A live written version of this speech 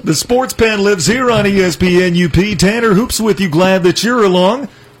The Sports Pen lives here on ESPN UP. Tanner Hoops with you. Glad that you're along.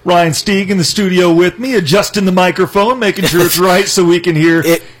 Ryan Stieg in the studio with me, adjusting the microphone, making sure it's right so we can hear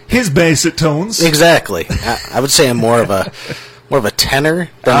his basic tones. Exactly. I would say I'm more of a tenor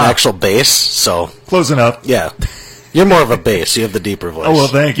than an actual bass. So close enough. Yeah. You're more of a bass. You have the deeper voice. Oh, well,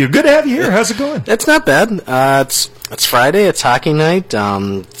 thank you. Good to have you here. How's it going? It's not bad. It's Friday. It's hockey night.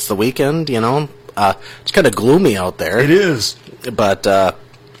 It's the weekend, you know. It's kind of gloomy out there. It is. But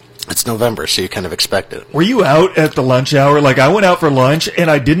it's November, so you kind of expect it. Were you out at the lunch hour? Like, I went out for lunch, and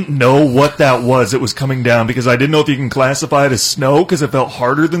I didn't know what that was. It was coming down because I didn't know if you can classify it as snow because it felt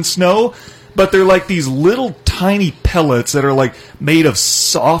harder than snow. But they're like these little tiny pellets that are like made of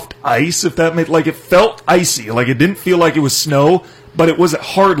soft ice, if that made, like it felt icy. Like it didn't feel like it was snow, but it wasn't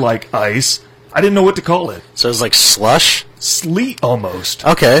hard like ice. I didn't know what to call it. So it was like slush? Sleet almost.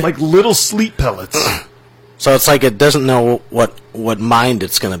 Okay. Like little sleet pellets. So it's like it doesn't know what mind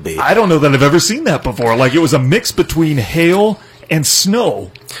it's going to be. I don't know that I've ever seen that before. Like it was a mix between hail and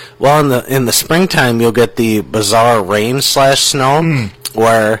snow. Well, in the springtime, you'll get the bizarre rain/snow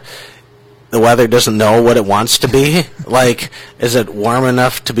where the weather doesn't know what it wants to be. Like, is it warm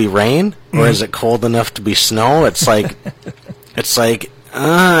enough to be rain, or is it cold enough to be snow? It's like,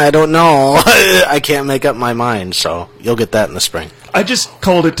 I don't know. I can't make up my mind. So you'll get that in the spring. I just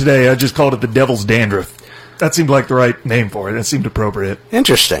called it today. I just called it the devil's dandruff. That seemed like the right name for it. It seemed appropriate.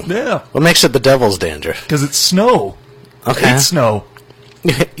 Interesting. Yeah. What makes it the devil's dandruff? Because it's snow. Okay. I hate snow.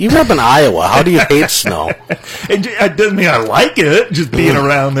 You grew up in Iowa. How do you hate snow? It doesn't mean I like it. Just being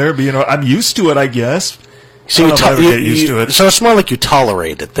around there, I'm used to it, I guess. So I get used to it. So it's more like you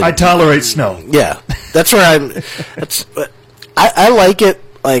tolerate it. I tolerate snow. Yeah, that's where I like it.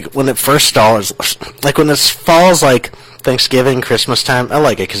 Like when it first falls, like when it falls, like Thanksgiving, Christmas time. I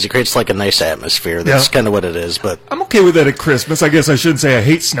like it because it creates like a nice atmosphere. That's kind of what it is. But I'm okay with that at Christmas. I guess I shouldn't say I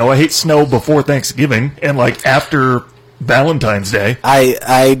hate snow. I hate snow before Thanksgiving and like after Valentine's Day.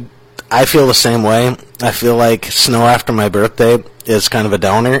 I feel the same way. I feel like snow after my birthday is kind of a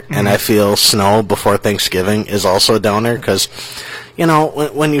downer, and I feel snow before Thanksgiving is also a downer because, you know,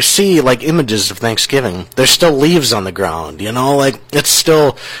 when you see like images of Thanksgiving, there's still leaves on the ground. You know, like it's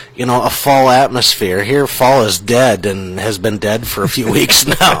still, you know, a fall atmosphere. Here, fall is dead and has been dead for a few weeks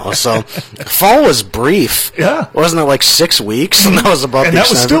now. So, fall was brief. Yeah, wasn't it like 6 weeks? And that was about. And that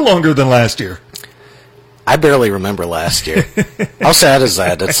was still longer than last year. I barely remember last year. How sad is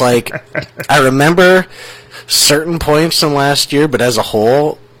that? It's like, I remember certain points in last year, but as a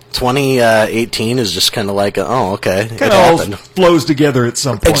whole, 2018 is just kind of like, oh, okay, it kind of all happened. Flows together at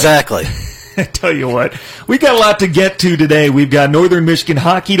some point. Exactly. I tell you what, we got a lot to get to today. We've got Northern Michigan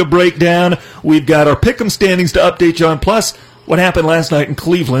hockey to break down. We've got our pick'em standings to update you on, plus what happened last night in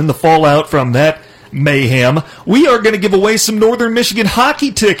Cleveland, the fallout from that mayhem. We are going to give away some Northern Michigan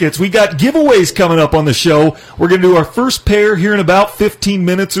hockey tickets. We got giveaways coming up on the show. We're going to do our first pair here in about 15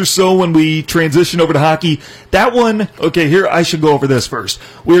 minutes or so when we transition over to hockey. That one, okay, here, I should go over this first.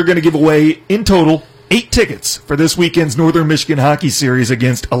 We are going to give away, in total, 8 tickets for this weekend's Northern Michigan hockey series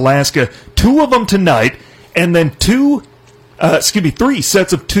against Alaska. 2 of them tonight, and then 3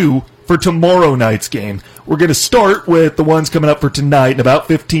 sets of 2 for tomorrow night's game. We're going to start with the ones coming up for tonight in about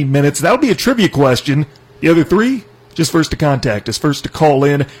 15 minutes. That'll be a trivia question. The other 3, just first to contact us, first to call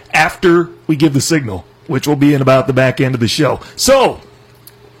in after we give the signal, which will be in about the back end of the show. So,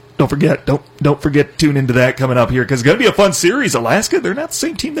 don't forget to tune into that coming up here, because it's going to be a fun series. Alaska, they're not the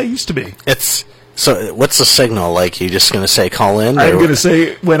same team they used to be. So what's the signal? Like, you just going to say call in? I'm going to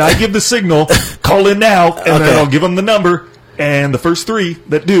say, when I give the signal, call in now, and then I'll give them the number. And the first 3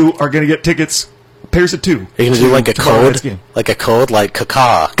 that do are going to get tickets, pairs of 2. Are you going to do like a code? Like a code, like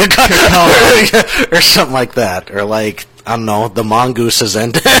caca. Or something like that. Or like, I don't know, the mongoose is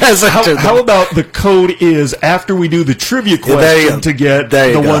in. How about the code is, after we do the trivia question to get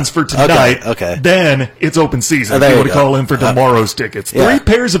the ones for tonight, okay. Then it's open season if you want to call in for tomorrow's tickets. 3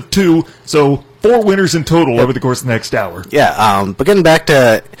 pairs of 2, so 4 winners in total over the course of the next hour. Yeah, but getting back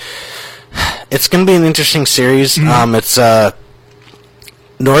to... It's going to be an interesting series. It's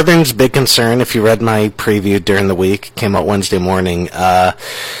Northern's big concern, if you read my preview during the week, came out Wednesday morning.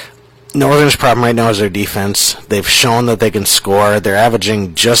 Northern's problem right now is their defense. They've shown that they can score. They're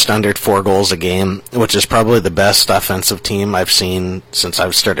averaging just under 4 goals a game, which is probably the best offensive team I've seen since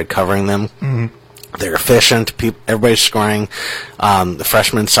I've started covering them. They're efficient. Everybody's scoring. The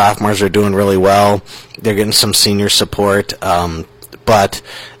freshmen and sophomores are doing really well. They're getting some senior support. But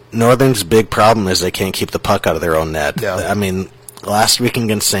Northern's big problem is they can't keep the puck out of their own net. Yeah. I mean, last week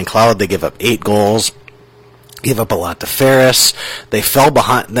against St. Cloud, they gave up 8 goals, gave up a lot to Ferris. They fell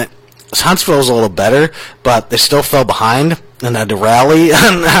behind. Huntsville was a little better, but they still fell behind. and had to rally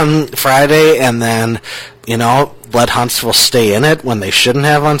on Friday, and then, let Huntsville stay in it when they shouldn't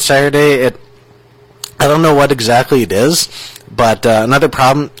have on Saturday. I don't know what exactly it is, but another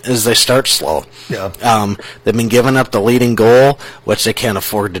problem is they start slow. Yeah. They've been giving up the leading goal, which they can't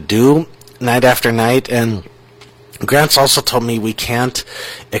afford to do night after night, and Grant's also told me we can't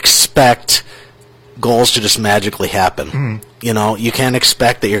expect goals to just magically happen. You can't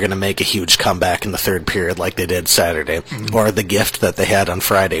expect that you're going to make a huge comeback in the third period like they did Saturday, or the gift that they had on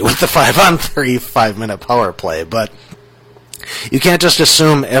Friday with the 5-on-3 5-minute power play. But you can't just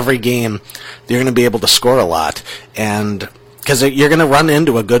assume every game you're going to be able to score a lot, and because you're going to run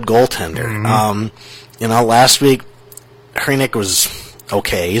into a good goaltender. Last week Hrenak was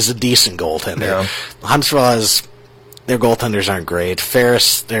okay. He's a decent goaltender. Yeah. Huntsville their goaltenders aren't great.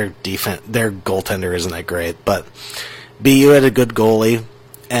 Ferris, their goaltender isn't that great. But BU had a good goalie,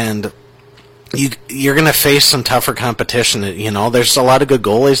 and you're going to face some tougher competition. There's a lot of good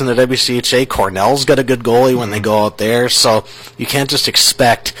goalies in the WCHA. Cornell's got a good goalie when they go out there, so you can't just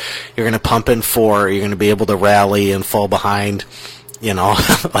expect you're going to pump in 4, you're going to be able to rally and fall behind,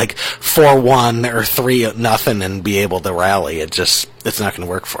 like 4-1 or 3-0 and be able to rally. It's not going to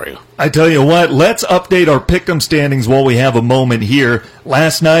work for you. I tell you what, let's update our pick'em standings while we have a moment here.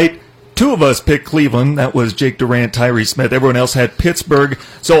 Last night, 2 of us picked Cleveland. That was Jake Durant, Tyree Smith. Everyone else had Pittsburgh.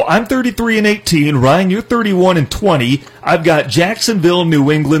 So I'm 33-18. Ryan, you're 31-20. I've got Jacksonville,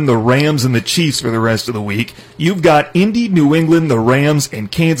 New England, the Rams, and the Chiefs for the rest of the week. You've got Indy, New England, the Rams,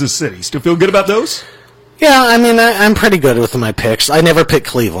 and Kansas City. Still feel good about those? Yeah, I mean, I'm pretty good with my picks. I never pick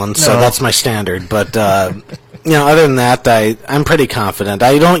Cleveland, so that's my standard. But, other than that, I'm pretty confident.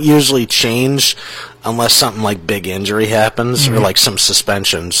 I don't usually change unless something like big injury happens or like some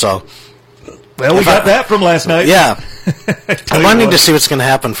suspension. So, well, we got that from last night. Yeah. I'm wanting to see what's going to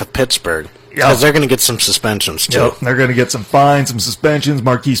happen for Pittsburgh. Because they're going to get some suspensions, too. Yep, they're going to get some fines, some suspensions.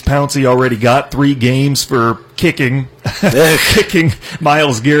 Marquise Pouncey already got 3 games for kicking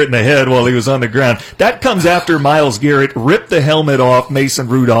Myles Garrett in the head while he was on the ground. That comes after Myles Garrett ripped the helmet off Mason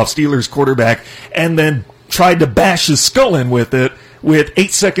Rudolph, Steelers quarterback, and then tried to bash his skull in with it with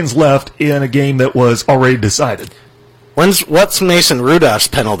 8 seconds left in a game that was already decided. What's Mason Rudolph's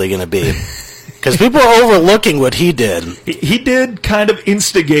penalty going to be? Because people are overlooking what he did. He did kind of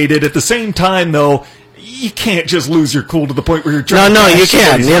instigate it. At the same time, though, you can't just lose your cool to the point where you're trying. No, you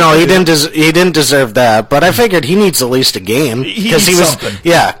can't. He didn't deserve that. But I figured he needs at least a game because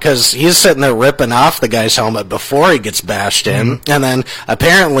because he's sitting there ripping off the guy's helmet before he gets bashed in, and then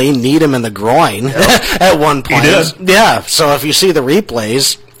apparently kneed him in the groin at one point. He did. Yeah. So if you see the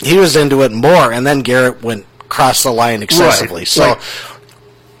replays, he was into it more, and then Garrett went across the line excessively. Right. So, right.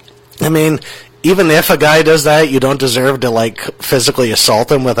 I mean, even if a guy does that, you don't deserve to physically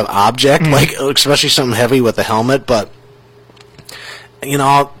assault him with an object, especially something heavy with a helmet. But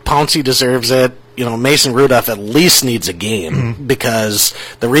Pouncey deserves it. Mason Rudolph at least needs a game because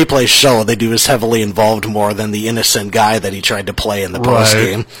the replays show that he was heavily involved more than the innocent guy that he tried to play in the post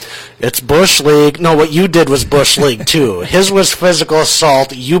game. It's Bush League. No, what you did was Bush League too. His was physical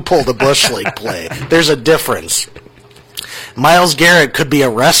assault. You pulled a Bush League play. There's a difference. Myles Garrett could be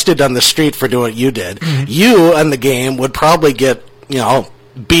arrested on the street for doing what you did. You in the game would probably get,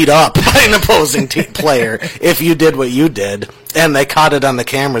 beat up by an opposing player if you did what you did, and they caught it on the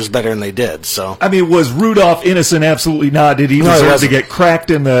cameras better than they did. So, I mean, was Rudolph innocent? Absolutely not. Did he deserve to get cracked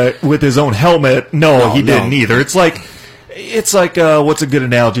with his own helmet? No, he didn't either. It's like what's a good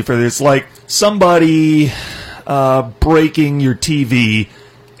analogy for this? It's like somebody breaking your TV.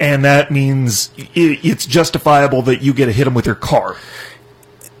 And that means it's justifiable that you get to hit them with your car.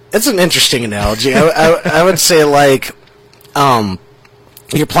 It's an interesting analogy. I would say you're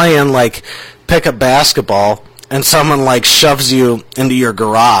playing pickup basketball and someone shoves you into your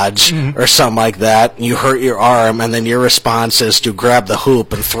garage or something like that. And you hurt your arm, and then your response is to grab the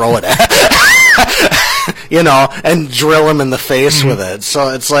hoop and throw it at, and drill him in the face with it. So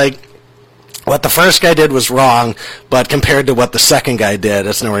it's what the first guy did was wrong, but compared to what the second guy did,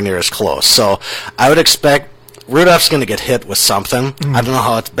 it's nowhere near as close. So I would expect Rudolph's going to get hit with something. I don't know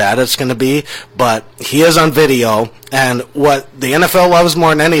how bad it's going to be, but he is on video, and what the NFL loves more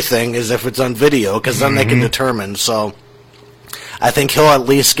than anything is if it's on video, because then they can determine. So I think he'll at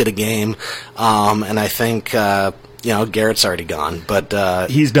least get a game, and I think Garrett's already gone. But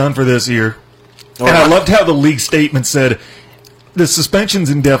he's done for this year. And I loved how the league statement said the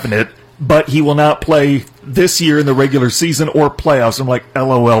suspension's indefinite, but he will not play this year in the regular season or playoffs. I'm like,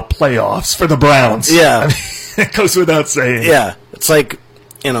 LOL, playoffs for the Browns. Yeah. I mean, it goes without saying. Yeah. It's if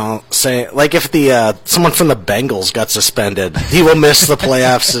someone from the Bengals got suspended, he will miss the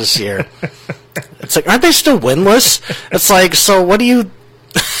playoffs this year. It's like, aren't they still winless? It's like, so what do you...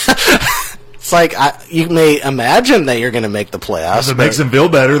 It's like, you may imagine that you're going to make the playoffs. If it makes him feel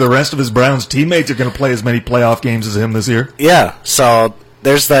better, the rest of his Browns teammates are going to play as many playoff games as him this year. Yeah, so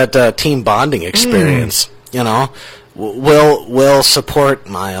there's that team bonding experience, you know. We'll support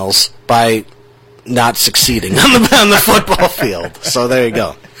Miles by not succeeding on the football field. So there you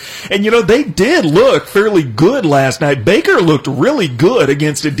go. And, they did look fairly good last night. Baker looked really good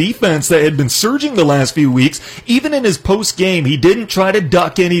against a defense that had been surging the last few weeks. Even in his post-game, he didn't try to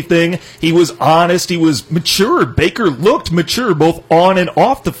duck anything. He was honest. He was mature. Baker looked mature both on and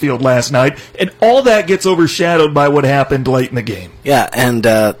off the field last night. And all that gets overshadowed by what happened late in the game. Yeah, and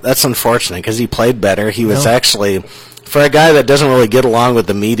that's unfortunate because he played better. He was actually, for a guy that doesn't really get along with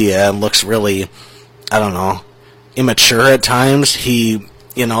the media and looks really, I don't know, immature at times, he...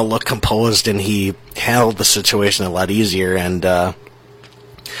 looked composed, and he handled the situation a lot easier. And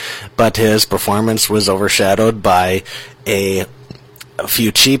but his performance was overshadowed by a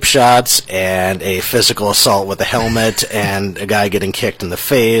few cheap shots and a physical assault with a helmet and a guy getting kicked in the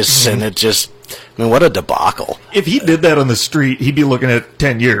face. And it just, what a debacle. If he did that on the street, he'd be looking at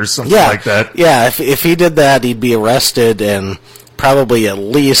 10 years, something like that. Yeah, if he did that, he'd be arrested and probably at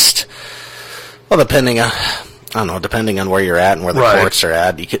least, depending on where you're at and where the courts are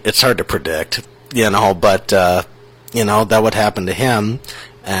at, it's hard to predict, but, that would happen to him.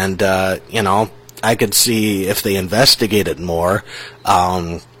 And, I could see if they investigated more,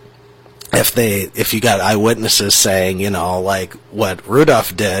 if you got eyewitnesses saying, like what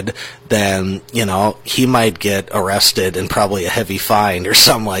Rudolph did, then, he might get arrested and probably a heavy fine or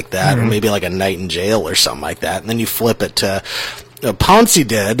something like that, or maybe like a night in jail or something like that. And then you flip it to Pouncey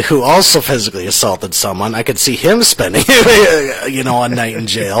did, who also physically assaulted someone. I could see him spending, a night in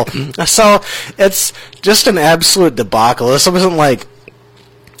jail. So it's just an absolute debacle. This wasn't like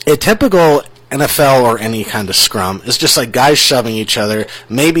a typical NFL or any kind of scrum. It's just like guys shoving each other.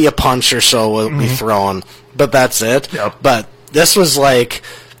 Maybe a punch or so will be thrown, but that's it. Yep. But this was like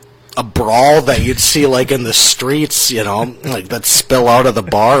a brawl that you'd see like in the streets, like that spill out of the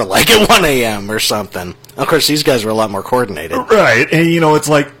bar like at 1 a.m. or something. Of course, these guys were a lot more coordinated. Right, and it's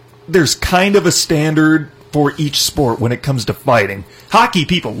like there's kind of a standard for each sport when it comes to fighting. Hockey,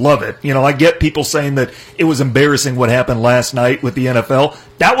 people love it. I get people saying that it was embarrassing what happened last night with the NFL.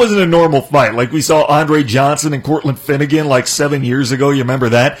 That wasn't a normal fight. Like we saw Andre Johnson and Cortland Finnegan like 7 years ago. You remember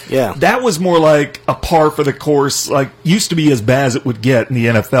that? Yeah. That was more like a par for the course, like used to be as bad as it would get in the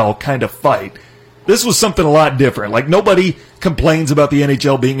NFL kind of fight. This was something a lot different. Like, nobody complains about the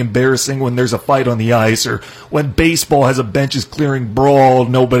NHL being embarrassing when there's a fight on the ice, or when baseball has a benches-clearing brawl.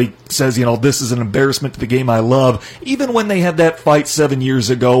 Nobody says, this is an embarrassment to the game I love. Even when they had that fight 7 years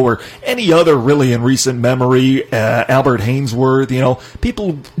ago, or any other really in recent memory, Albert Hainsworth,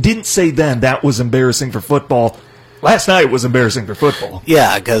 people didn't say then that was embarrassing for football. Last night was embarrassing for football.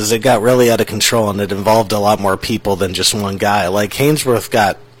 Yeah, because it got really out of control, and it involved a lot more people than just one guy. Like, Hainsworth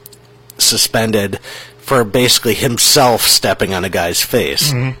got suspended for basically himself stepping on a guy's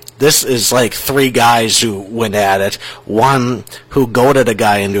face. This is like 3 guys who went at it. One who goaded a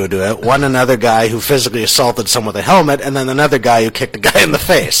guy into it. One another guy who physically assaulted someone with a helmet, and then another guy who kicked a guy in the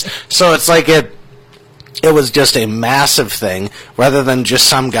face. So it's like it was just a massive thing. Rather than just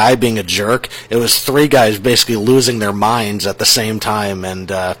some guy being a jerk, it was 3 guys basically losing their minds at the same time. And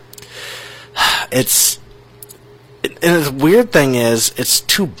and the weird thing is, it's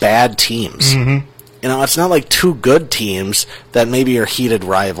 2 bad teams. It's not like 2 good teams that maybe are heated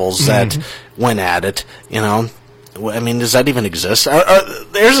rivals that went at it. Does that even exist?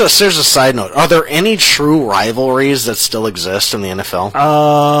 There's a side note. Are there any true rivalries that still exist in the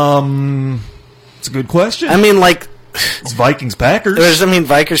NFL? It's a good question. It's Vikings-Packers. There's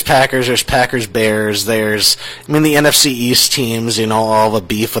Vikings-Packers, there's Packers-Bears, there's, the NFC East teams, all the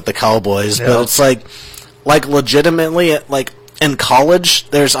beef with the Cowboys. Yep. But it's like legitimately, like in college,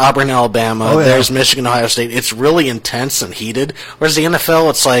 there's Auburn, Alabama, there's Michigan, Ohio State. It's really intense and heated. Whereas the NFL,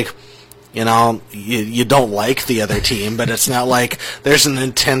 it's like, you don't like the other team, but it's not like there's an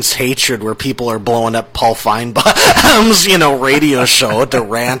intense hatred where people are blowing up Paul Feinbaum's, radio show to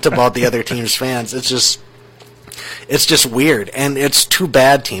rant about the other team's fans. It's just weird, and it's 2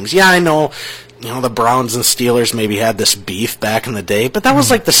 bad teams. Yeah, I know. The Browns and Steelers maybe had this beef back in the day, but that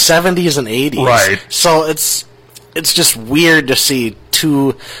was like the 70s and 80s. Right. So it's just weird to see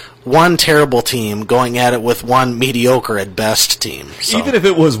one terrible team going at it with one mediocre at best team. So. Even if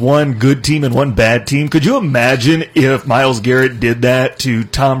it was one good team and one bad team, could you imagine if Myles Garrett did that to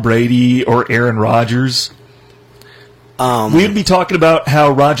Tom Brady or Aaron Rodgers? We'd be talking about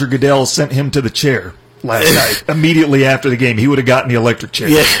how Roger Goodell sent him to the chair last night. Immediately after the game, he would have gotten the electric chair.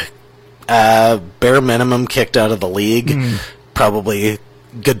 Yeah. bare minimum kicked out of the league. Probably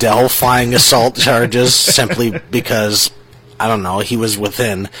Goodell flying assault charges simply because, I don't know, he was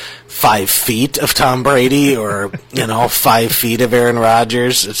within 5 feet of Tom Brady or, 5 feet of Aaron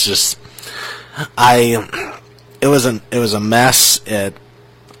Rodgers. It's just, it was a mess. It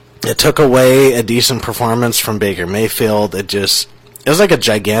took away a decent performance from Baker Mayfield. It was like a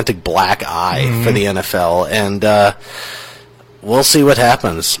gigantic black eye for the NFL, and we'll see what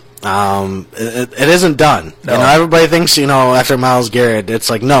happens. It isn't done. No. Everybody thinks, after Myles Garrett, it's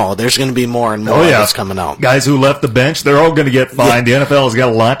like, no, there's going to be more and more that's coming out. Guys who left the bench, they're all going to get fined. Yeah. The NFL has got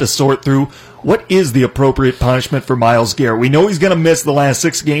a lot to sort through. What is the appropriate punishment for Myles Garrett? We know he's going to miss the last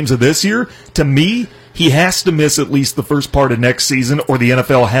 6 games of this year. To me, he has to miss at least the first part of next season, or the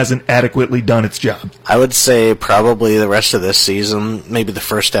NFL hasn't adequately done its job. I would say probably the rest of this season, maybe the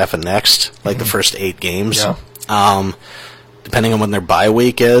first half of next, like the first 8 games. Yeah. Depending on when their bye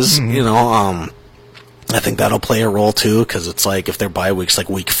week is, I think that'll play a role too, because it's like if their bye week's like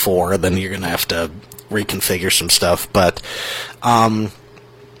week 4, then you're going to have to reconfigure some stuff. But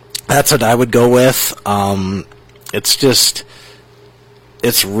that's what I would go with.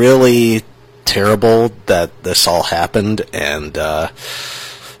 It's really terrible that this all happened, and I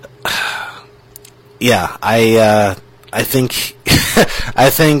think I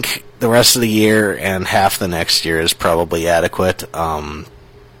think the rest of the year and half the next year is probably adequate, and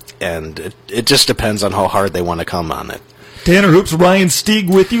it just depends on how hard they want to come on it. Tanner Hoops, Ryan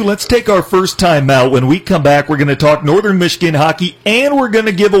Stieg with you. Let's take our first time out. When we come back, we're going to talk Northern Michigan hockey, and we're going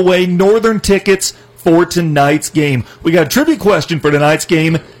to give away Northern tickets for tonight's game. We got a trivia question for tonight's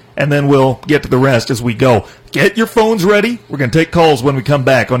game, and then we'll get to the rest as we go. Get your phones ready. We're going to take calls when we come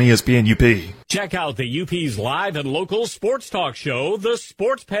back on ESPN UP. Check out the UP's live and local sports talk show, The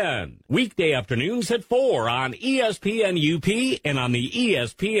Sports Pen. Weekday afternoons at 4 on ESPN UP and on the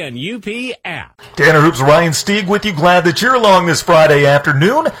ESPN UP app. Tanner Hoops, Ryan Stieg with you. Glad that you're along this Friday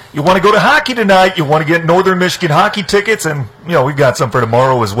afternoon. You want to go to hockey tonight. You want to get Northern Michigan hockey tickets, and, we've got some for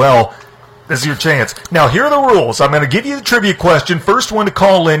tomorrow as well. This is your chance. Now, here are the rules. I'm going to give you the trivia question. First one to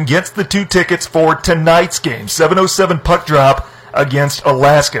call in gets the 2 tickets for tonight's game, 7:07 puck drop against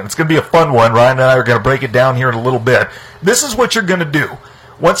Alaska. It's going to be a fun one. Ryan and I are going to break it down here in a little bit. This is what you're going to do.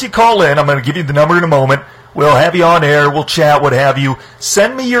 Once you call in, I'm going to give you the number in a moment. We'll have you on air. We'll chat, what have you.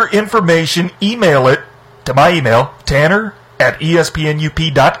 Send me your information. Email it to my email,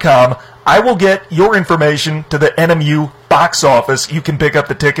 tanner@espnup.com. I will get your information to the NMU box office. You can pick up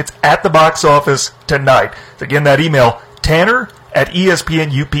the tickets at the box office tonight. So again, that email,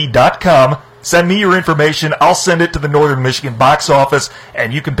 tanner@espnup.com. Send me your information. I'll send it to the Northern Michigan box office,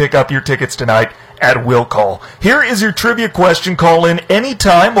 and you can pick up your tickets tonight at will call. Here is your trivia question. Call in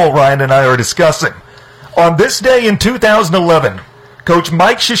anytime while Ryan and I are discussing. On this day in 2011, Coach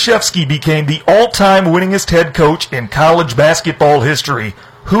Mike Krzyzewski became the all-time winningest head coach in college basketball history.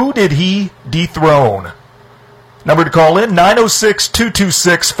 Who did he dethrone? Number to call in,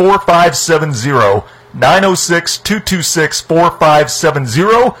 906-226-4570.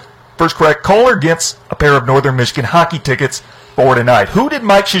 906-226-4570. First correct caller gets a pair of Northern Michigan hockey tickets for tonight. Who did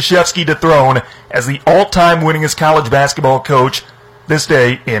Mike Krzyzewski dethrone as the all-time winningest college basketball coach this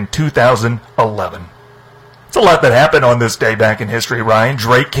day in 2011? It's a lot that happened on this day back in history, Ryan.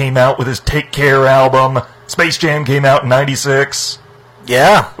 Drake came out with his Take Care album. Space Jam came out in 96.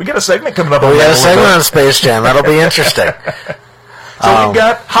 Yeah. We got a segment coming up. We got a segment on Space Jam. That'll be interesting. So we've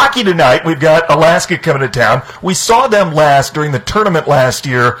got hockey tonight. We've got Alaska coming to town. We saw them last during the tournament last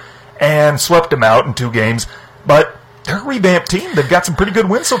year and swept them out in 2 games. But they're a revamped team. They've got some pretty good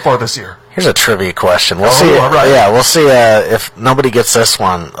wins so far this year. Here's a trivia question. We'll see. Right. Yeah, we'll see if nobody gets this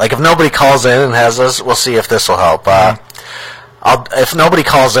one. Like if nobody calls in and has this, we'll see if this will help. If nobody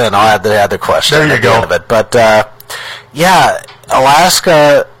calls in, I'll add the other question there you at go. the end of it. But yeah,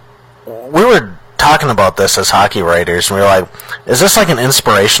 Alaska. We were talking about this as hockey writers, and we were like, "Is this like an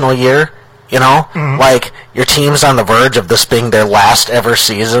inspirational year?" Like your team's on the verge of this being their last ever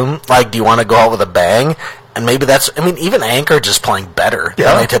season. Like, do you want to go out with a bang? And maybe that's, even Anchorage is playing better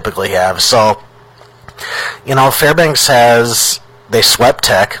than they typically have. So, Fairbanks they swept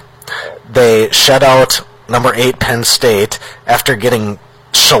Tech. They shut out number 8 Penn State after getting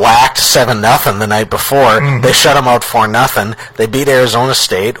shellacked 7-0 the night before. They shut them out 4-0. They beat Arizona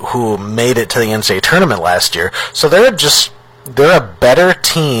State, who made it to the NCAA tournament last year. So they're a better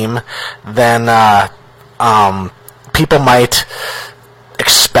team than people might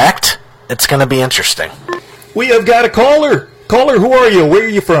expect. It's going to be interesting. We have got a caller. Caller, who are you? Where are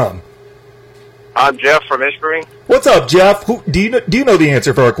you from? I'm Jeff from Ishpeming. What's up, Jeff? Do you know the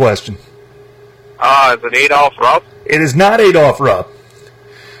answer for our question? Is it Adolph Rupp? It is not Adolph Rupp.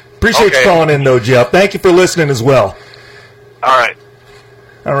 Appreciate you calling in, though, Jeff. Thank you for listening as well. All right.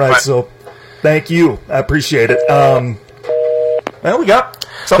 Bye. So thank you. I appreciate it. Well, we got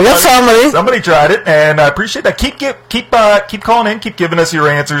somebody. Somebody tried it, and I appreciate that. Keep calling in. Keep giving us your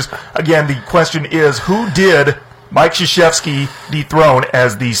answers. Again, the question is, who did Mike Krzyzewski dethrone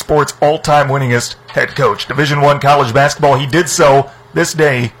as the sport's all-time winningest head coach? Division I college basketball. He did so this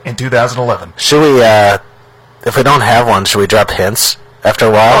day in 2011. Should we, if we don't have one, should we drop hints after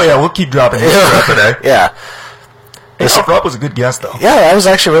a while? Oh, yeah, we'll keep dropping hints throughout the day. Yeah. Rupp was a good guess, though. Yeah, that was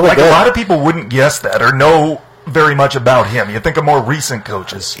actually really good. A lot of people wouldn't guess that or know very much about him. You think of more recent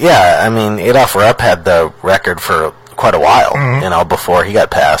coaches. Yeah, I mean, Adolph Rupp had the record for quite a while, before he got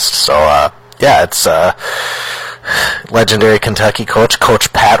passed. So, it's legendary Kentucky coach,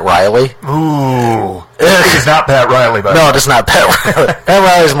 Coach Pat Riley. Ooh. It is not Pat Riley, by the way. No, it is not Pat Riley. Pat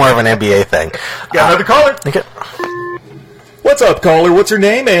Riley's more of an NBA thing. Got another caller? Okay. What's up, caller? What's your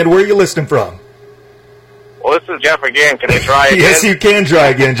name and where are you listening from? Well, this is Jeff again. Can I try again? Yes, you can try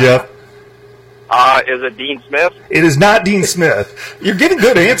again, Jeff. Is it Dean Smith? It is not Dean Smith. You're getting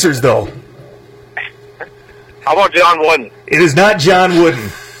good answers, though. How about John Wooden? It is not John Wooden.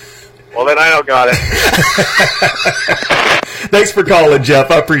 Well, then I don't got it. Thanks for calling,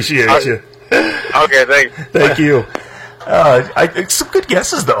 Jeff. I appreciate you. Okay, thanks. Thank you. Some good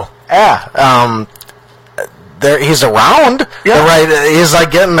guesses, though. Yeah. He's around. Yeah. He's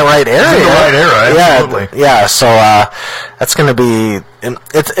like getting the right area. He's in the right era, absolutely. Yeah. So that's going to be.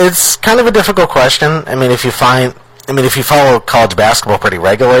 It's kind of a difficult question. I mean, if you follow college basketball pretty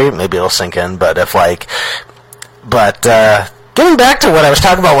regularly, maybe it'll sink in. But getting back to what I was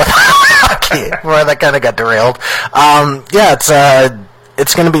talking about with hockey, where that kind of got derailed.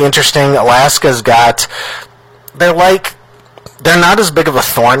 It's going to be interesting. Alaska's got. They're not as big of a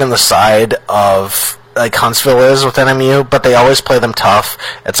thorn in the side of like Huntsville is with NMU, but they always play them tough.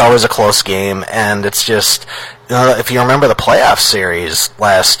 It's always a close game, and it's just, if you remember the playoff series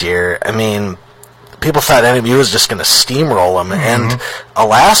last year, I mean, people thought NMU was just going to steamroll them, and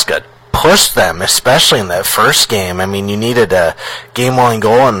Alaska pushed them, especially in that first game. I mean, you needed a game-winning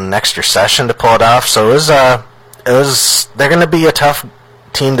goal and an extra session to pull it off, so they're going to be a tough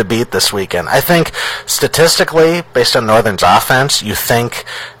team to beat this weekend. I think statistically, based on Northern's offense, you think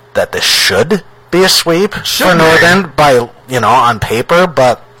that this should be a sweep for Northern on paper,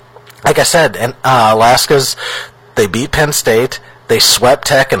 but like I said, Alaska's, they beat Penn State, they swept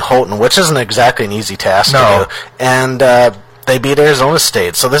Tech and Houghton, which isn't exactly an easy task to do, and they beat Arizona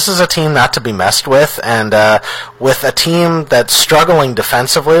State. So this is a team not to be messed with, and with a team that's struggling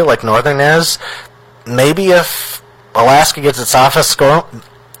defensively like Northern is, maybe if Alaska gets its offense going,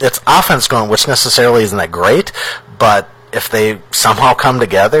 which necessarily isn't that great, but if they somehow come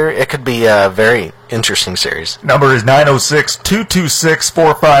together, it could be a very interesting series. Number is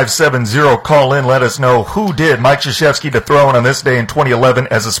 906-226-4570. Call in, let us know who did Mike Krzyzewski dethrone on this day in 2011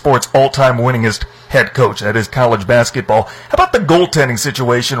 as the sport's all-time winningest head coach. That is college basketball. How about the goaltending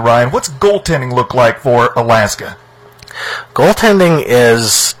situation, Ryan? What's goaltending look like for Alaska? Goaltending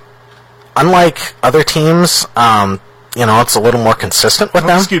is, unlike other teams, it's a little more consistent with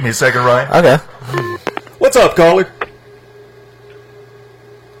them. Excuse me a second, Ryan. Okay. What's up, caller?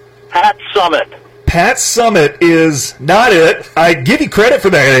 Pat Summit. Pat Summit is not it. I give you credit for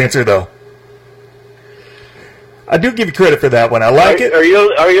that answer, though. I do give you credit for that one. I like it. Are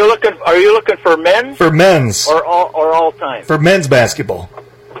you looking for men? For men's or all time? For men's basketball.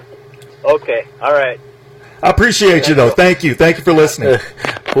 Okay. All right. I appreciate you, though. Thank you. Thank you for listening.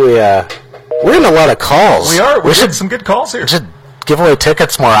 We're in a lot of calls. We are. We should some good calls here. We should give away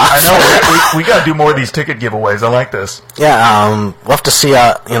tickets more often. I know. We got to do more of these ticket giveaways. I like this. Yeah. We'll have to see,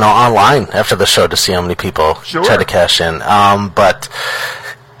 online after the show to see how many people try to cash in. But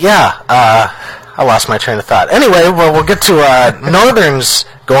yeah, I lost my train of thought. Anyway, we'll get to Northern's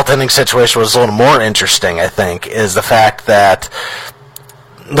goaltending situation was a little more interesting, I think, is the fact that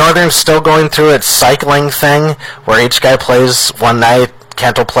Northern's still going through its cycling thing where each guy plays one night.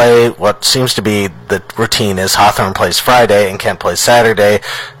 Kent will play what seems to be the routine is Hawthorne plays Friday and Kent plays Saturday.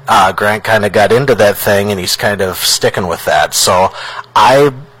 Grant kind of got into that thing, and he's kind of sticking with that. So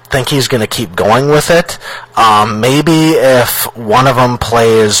I think he's going to keep going with it. Maybe if one of them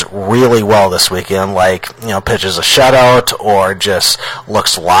plays really well this weekend, like pitches a shutout or just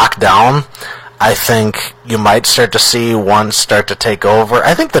looks locked down, I think you might start to see one start to take over.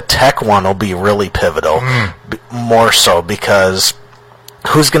 I think the Tech one will be really pivotal, more so because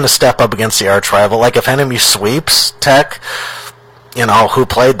who's going to step up against the arch rival? Like if NMU sweeps Tech, who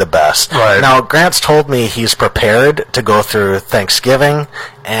played the best. Right. Now, Grant's told me he's prepared to go through Thanksgiving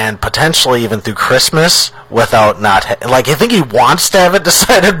and potentially even through Christmas without I think he wants to have it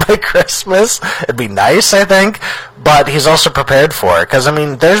decided by Christmas. It'd be nice, I think, but he's also prepared for it because,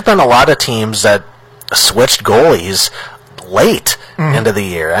 there's been a lot of teams that switched goalies late into the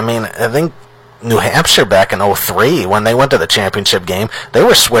year. I think New Hampshire back in 2003, when they went to the championship game, they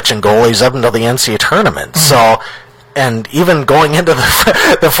were switching goalies up until the NCAA tournament. So, and even going into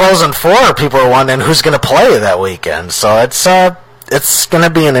the Frozen Four, people are wondering who's going to play that weekend. So it's going to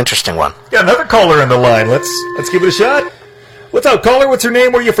be an interesting one. Yeah, another caller in the line. Let's give it a shot. What's up, caller? What's your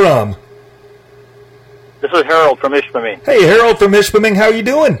name? Where you from? This is Harold from Ishpeming. Hey, Harold from Ishpeming. How you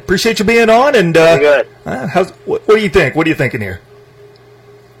doing? Appreciate you being on. And Good. What do you think? What are you thinking here?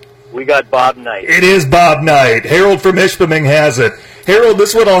 We got Bob Knight. It is Bob Knight. Harold from Ishpeming has it. Harold, this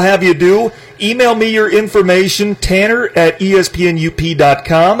is what I'll have you do. Email me your information,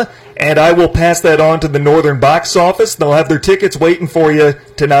 tanner@espnup.com, and I will pass that on to the Northern box office. They'll have their tickets waiting for you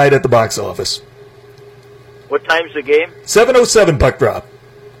tonight at the box office. What time's the game? 7:07 puck drop.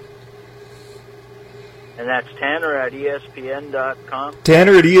 And that's Tanner@espn.com.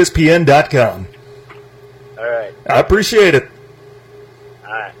 Tanner@espn.com. All right. I appreciate it.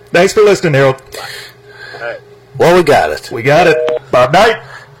 All right. Thanks for listening, Harold. All right. Well, we got it. We got it. Bob Knight.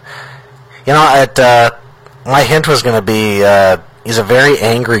 My hint was going to be he's a very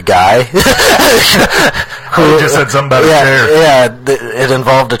angry guy. Who just said something about a chair. Yeah, it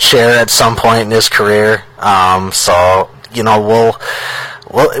involved a chair at some point in his career. So,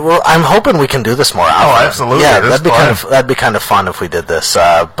 well, I'm hoping we can do this more often. Oh, absolutely. Yeah, that'd be kind of fun if we did this.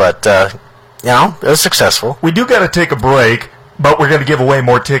 But it was successful. We do got to take a break, but we're going to give away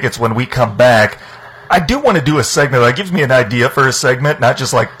more tickets when we come back. I do want to do a segment that gives me an idea for a segment, not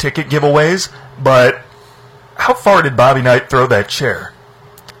just like ticket giveaways, but how far did Bobby Knight throw that chair?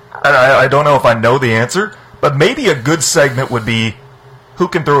 I don't know if I know the answer, but maybe a good segment would be who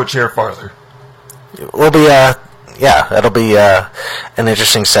can throw a chair farther. We'll be, that'll be an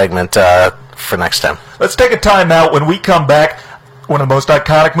interesting segment for next time. Let's take a time out. When we come back, one of the most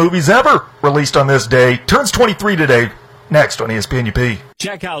iconic movies ever released on this day turns 23 today. Next on ESPN UP.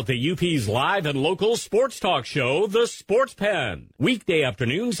 Check out the UP's live and local sports talk show, The Sports Pen. Weekday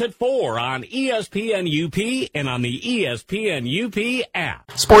afternoons at 4 on ESPN UP and on the ESPN UP app.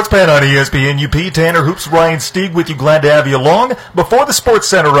 SportsPen on ESPN UP. Tanner Hoops, Ryan Stieg with you. Glad to have you along. Before the Sports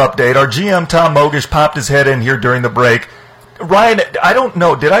Center update, our GM Tom Mogish popped his head in here during the break. Ryan, I don't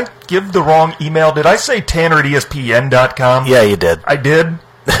know. Did I give the wrong email? Did I say Tanner@ESPN.com? Yeah, you did. I did?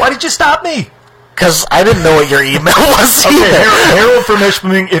 Why did you stop me? Because I didn't know what your email was either. Okay, Harold from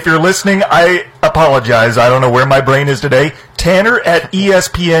Ishpeming, if you're listening, I apologize. I don't know where my brain is today.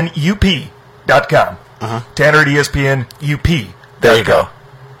 Tanner@ESPNUP.com. Tanner@ESPNUP. There you go.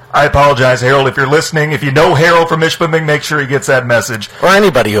 I apologize, Harold, if you're listening. If you know Harold from Ishpeming, make sure he gets that message. Or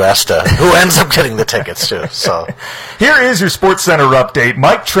anybody who ends up getting the tickets too. So here is your Sports Center update.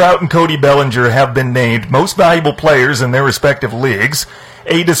 Mike Trout and Cody Bellinger have been named most valuable players in their respective leagues.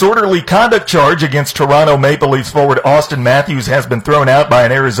 A disorderly conduct charge against Toronto Maple Leafs forward Austin Matthews has been thrown out by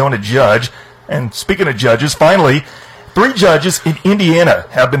an Arizona judge. And speaking of judges, finally, 3 judges in Indiana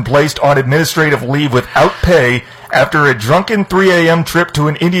have been placed on administrative leave without pay after a drunken 3 a.m. trip to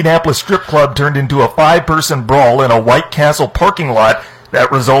an Indianapolis strip club turned into a 5-person brawl in a White Castle parking lot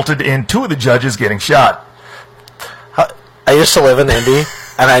that resulted in 2 of the judges getting shot. I used to live in Indy,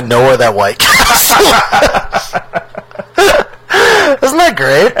 and I know where that White Castle is. Isn't that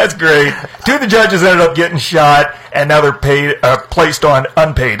great? That's great. 2 of the judges ended up getting shot, and now they're placed on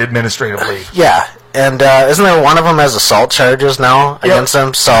unpaid administrative leave. Yeah, and isn't there one of them has assault charges now against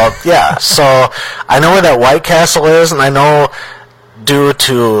them? So, yeah. So, I know where that White Castle is, and I know due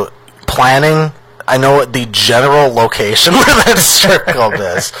to planning, I know the general location where that strip club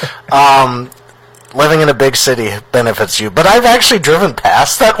is. Living in a big city benefits you. But I've actually driven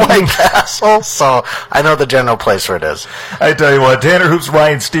past that White Castle, so I know the general place where it is. I tell you what, Tanner Hoops,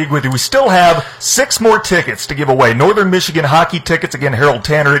 Ryan Stieg with you. We still have 6 more tickets to give away. Northern Michigan hockey tickets. Again, Harold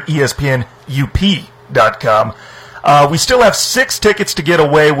Tanner at ESPNUP.com. We still have 6 tickets to get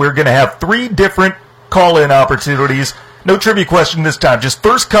away. We're going to have 3 different call-in opportunities. No trivia question this time. Just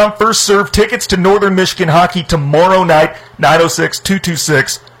first come, first serve tickets to Northern Michigan hockey tomorrow night,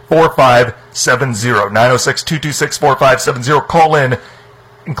 906-226-4570. 906-226-4570. Call in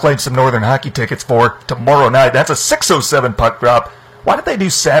and claim some Northern hockey tickets for tomorrow night. That's a 6:07 puck drop. Why did they do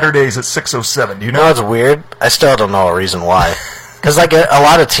Saturdays at 6:07? Do you know? No, it's weird. I still don't know a reason why. Because a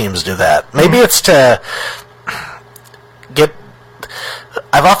lot of teams do that. Maybe it's to get...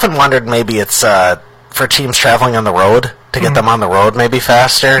 I've often wondered maybe it's for teams traveling on the road to get them on the road maybe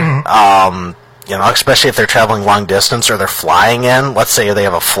faster. Especially if they're traveling long distance or they're flying in. Let's say they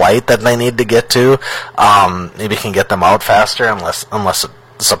have a flight that they need to get to. Maybe can get them out faster unless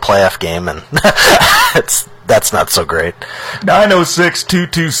it's a playoff game, and that's not so great.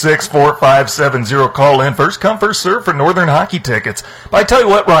 906-226-4570. Call in. First come, first serve for Northern hockey tickets. But I tell you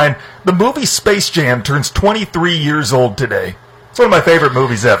what, Ryan, the movie Space Jam turns 23 years old today. It's one of my favorite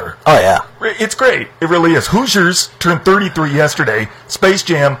movies ever. Oh, yeah. It's great. It really is. Hoosiers turned 33 yesterday. Space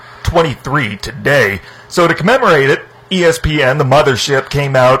Jam, 23 today. So to commemorate it, ESPN, the mothership,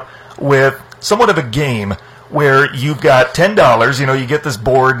 came out with somewhat of a game where you've got $10. You get this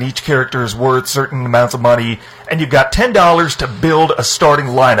board, and each character is worth certain amounts of money, and you've got $10 to build a starting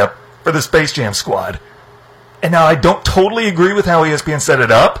lineup for the Space Jam squad. And now I don't totally agree with how ESPN set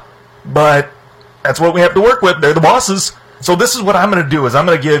it up, but that's what we have to work with. They're the bosses. So this is what I'm going to do, is I'm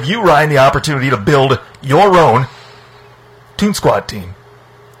going to give you, Ryan, the opportunity to build your own Toon Squad team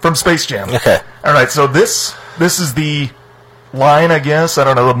from Space Jam. Okay. All right, so this is the line, I guess. I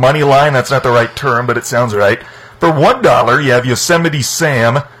don't know, the money line. That's not the right term, but it sounds right. For $1, you have Yosemite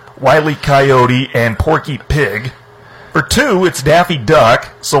Sam, Wile E. Coyote, and Porky Pig. For $2, it's Daffy Duck,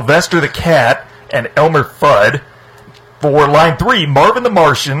 Sylvester the Cat, and Elmer Fudd. For line 3, Marvin the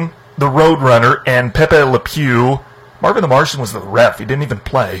Martian, the Roadrunner, and Pepe Le Pew. Marvin the Martian was the ref. He didn't even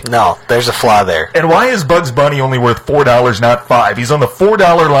play. No, there's a flaw there. And why is Bugs Bunny only worth $4, not $5? He's on the $4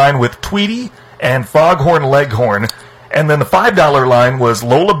 line with Tweety and Foghorn Leghorn. And then the $5 line was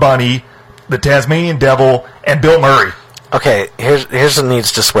Lola Bunny, the Tasmanian Devil, and Bill Murray. Okay, here's what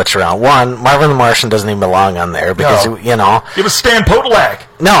needs to switch around. One, Marvin the Martian doesn't even belong on there because, It was Stan Podolak.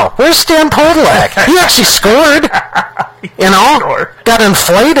 No, where's Stan Podolak? He actually scored. Got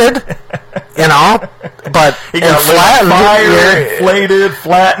inflated. But he got flattened, inflated,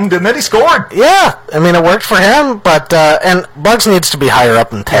 flattened, and then he scored. Yeah, I mean, it worked for him, but and Bugs needs to be higher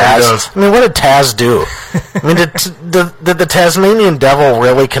up than Taz. Yeah, he does. I mean, what did Taz do? I mean, did the Tasmanian Devil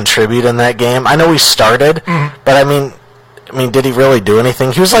really contribute in that game? I know he started, but I mean, did he really do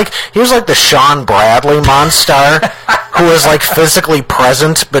anything? He was like the Sean Bradley Monstar, who was like physically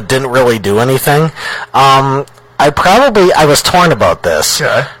present but didn't really do anything. I was torn about this.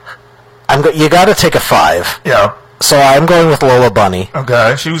 Okay. You got to take a 5. Yeah. So I'm going with Lola Bunny.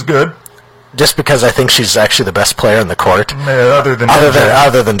 Okay, she was good. Just because I think she's actually the best player in the court. Other than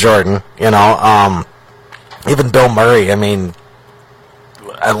Jordan, even Bill Murray. I mean,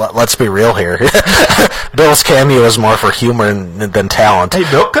 let's be real here. Bill's cameo is more for humor than talent. Hey,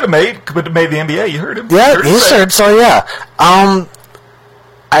 Bill could have made the NBA. You heard him. Yeah, he said so. Yeah.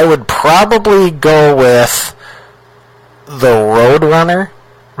 I would probably go with the Roadrunner.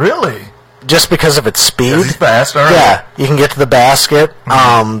 Really? Just because of its speed. He's fast. All right. Yeah, you can get to the basket.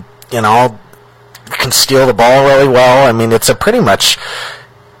 You can steal the ball really well. I mean, it's he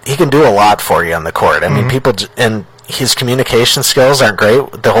can do a lot for you on the court. I mean, and his communication skills aren't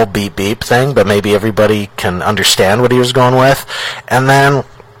great, the whole beep beep thing, but maybe everybody can understand what he was going with. And then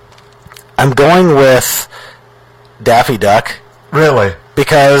I'm going with Daffy Duck. Really?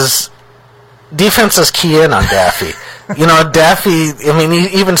 Because defenses key in on Daffy. Daffy, I mean, he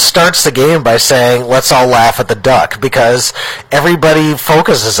even starts the game by saying, let's all laugh at the duck, because everybody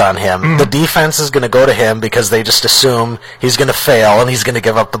focuses on him. The defense is going to go to him because they just assume he's going to fail and he's going to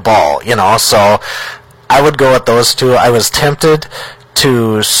give up the ball, so I would go with those two. I was tempted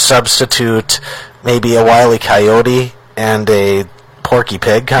to substitute maybe a Wile E. Coyote and a Porky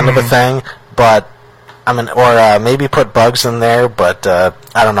Pig kind of a thing, but or maybe put Bugs in there, but I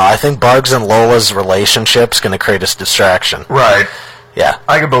don't know. I think Bugs and Lola's relationship's going to create a distraction. Right. Yeah.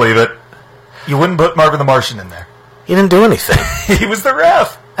 I can believe it. You wouldn't put Marvin the Martian in there. He didn't do anything. He was the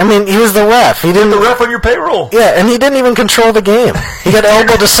ref. I mean, he was the ref. He didn't. The ref on your payroll. Yeah, and he didn't even control the game. He got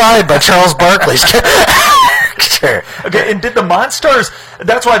elbowed aside by Charles Barkley's character. Okay, and did the Monstars...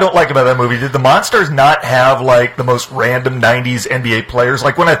 That's what I don't like about that movie. Did the Monstars not have, like, the most random 90s NBA players?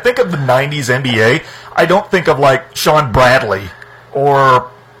 Like, when I think of the 90s NBA, I don't think of, like, Sean Bradley or...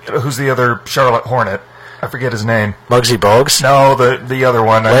 Who's the other Charlotte Hornet? I forget his name. Muggsy Bogues? No, the other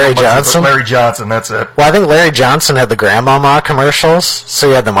one. Larry Johnson? Larry Johnson, that's it. Well, I think Larry Johnson had the Grandmama commercials, so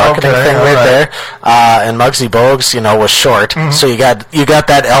you had the marketing thing right there. And Muggsy Bogues, was short, so you got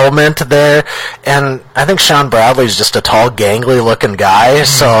that element there. And I think Sean Bradley's just a tall, gangly-looking guy,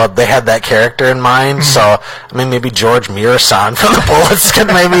 so they had that character in mind. So, I mean, maybe George Murasan from the Bullets could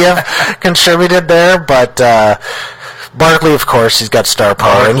maybe have contributed there, but... Barkley, of course, he's got star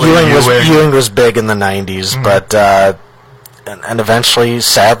power, and Ewing was big in the 90s, but and eventually,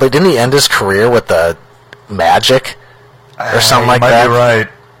 sadly, didn't he end his career with the Magic or something like that? Might be right.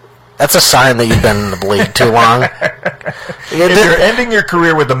 That's a sign that you've been in the league too long. If you're ending your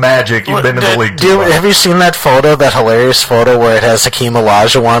career with the Magic, you've been in the league too long. Have you seen that photo, that hilarious photo where it has Hakeem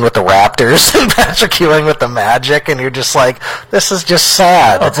Olajuwon with the Raptors and Patrick Ewing with the Magic, and you're just like, this is just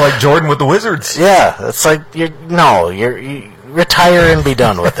sad. Oh, it's like Jordan with the Wizards. Yeah, it's like, you retire and be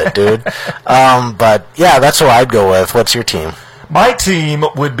done with it, dude. But, yeah, that's what I'd go with. What's your team? My team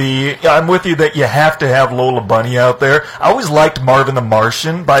would be, I'm with you that you have to have Lola Bunny out there. I always liked Marvin the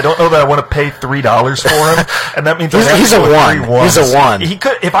Martian, but I don't know that I want to pay $3 for him. And that means he's a one. He's a one. He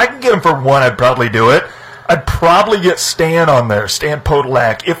could, if I could get him for one, I'd probably do it. I'd probably get Stan on there, Stan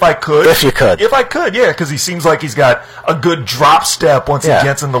Podolak, if I could. If you could. If I could, yeah, because he seems like he's got a good drop step once he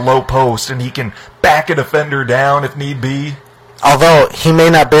gets in the low post, and he can back a defender down if need be. Although he may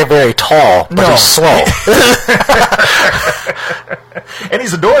not be very tall, but he's slow. And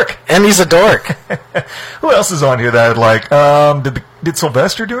he's a dork. Who else is on here that I'd like? Did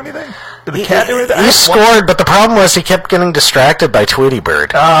Sylvester do anything? Did the cat do anything? He scored, but the problem was he kept getting distracted by Tweety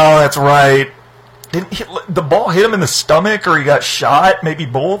Bird. Oh, that's right. Didn't the ball hit him in the stomach, or he got shot? Maybe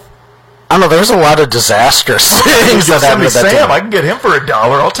both. I don't know. There's a lot of disastrous things that happened to that team. Sam, I can get him for $1.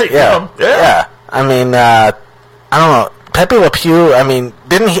 I'll take him. Yeah. I mean, I don't know. Pepe Le Pew, I mean,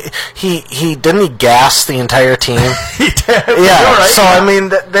 didn't he gas the entire team? He did. Yeah. Right. So I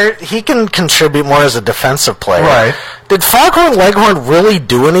mean, he can contribute more as a defensive player. Right. Did Foghorn Leghorn really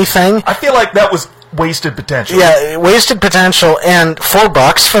do anything? I feel like that was wasted potential. Yeah, wasted potential, and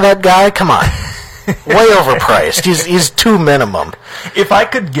 $4 for that guy. Come on, way overpriced. He's too minimum. If I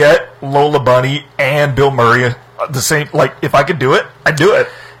could get Lola Bunny and Bill Murray the same, like if I could do it, I'd do it.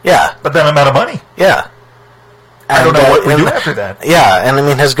 Yeah. But then I'm out of money. Yeah. I don't know what we do after that. Yeah, and I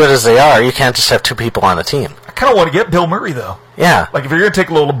mean, as good as they are, you can't just have two people on a team. I kind of want to get Bill Murray, though. Yeah. Like, if you're going to take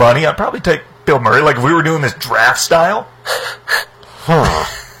Lola Bunny, I'd probably take Bill Murray. Like, if we were doing this draft style. I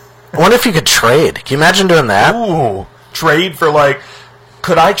wonder if you could trade. Can you imagine doing that? Ooh. Trade for, like,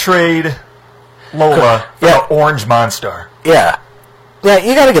 could I trade Lola for the Orange Monstar? Yeah. Yeah,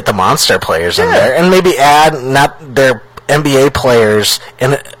 you got to get the Monster players in there, and maybe add not their NBA players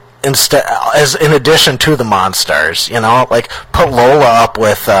in addition to the Monstars, like put Lola up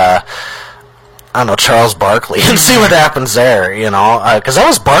with I don't know, Charles Barkley and see what happens there, because that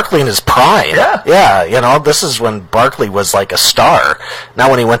was Barkley in his prime. Yeah, this is when Barkley was like a star. Not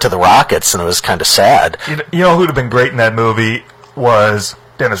when he went to the Rockets and it was kind of sad. You know who'd have been great in that movie was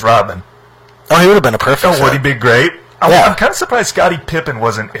Dennis Rodman. Oh, he would have been a perfect fit. Would he be great? I'm kind of surprised Scottie Pippen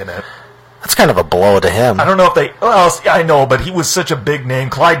wasn't in it. That's kind of a blow to him. I don't know if they... Well, I know, but he was such a big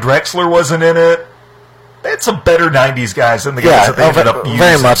name. Clyde Drexler wasn't in it. They had some better 90s guys than the guys that they ended up using.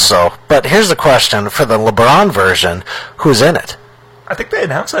 Very much so. But here's the question. For the LeBron version, who's in it? I think they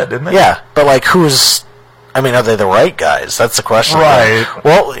announced that, didn't they? Yeah, but like who's... I mean, are they the right guys? That's the question. Right.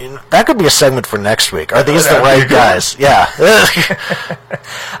 Well, that could be a segment for next week. Are these the right guys? Yeah.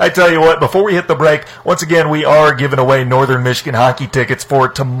 I tell you what, before we hit the break, once again, we are giving away Northern Michigan hockey tickets for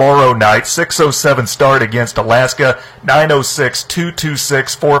tomorrow night. 6:07 start against Alaska.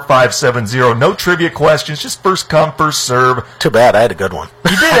 906-226-4570. No trivia questions, just first come, first serve. Too bad. I had a good one.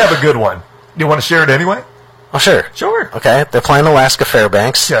 You did have a good one. Do you want to share it anyway? Oh, sure. Sure. Okay, they're playing Alaska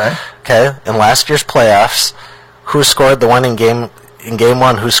Fairbanks. Okay, in last year's playoffs, who scored the winning game in Game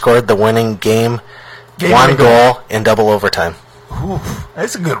 1? Who scored the winning game one goal in double overtime? Ooh,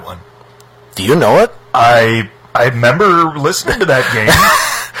 that's a good one. Do you know it? I remember listening to that game.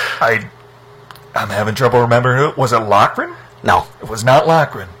 I'm having trouble remembering who. Was it Lochran? No. It was not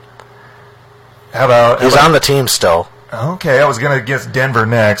Lochran. He's on the team still. Okay, I was going to guess Denver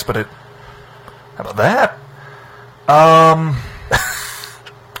next, but how about that?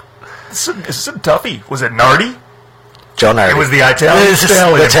 This is a toughie. Was it Nardi? Joe Nardi. It was the Italian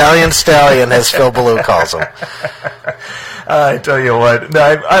Stallion. The Italian Stallion, as Phil Ballou calls him. I tell you what,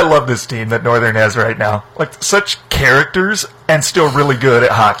 I love this team that Northern has right now. Like, such characters and still really good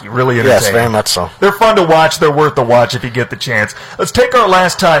at hockey. Really entertaining. Yes, very much so. They're fun to watch. They're worth the watch if you get the chance. Let's take our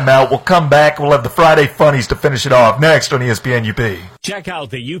last time out. We'll come back. We'll have the Friday Funnies to finish it off next on ESPN UP. Check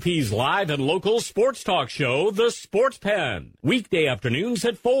out the UP's live and local sports talk show, The Sports Pen. Weekday afternoons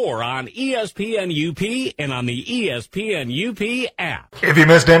at 4 on ESPN UP and on the ESPN UP app. If you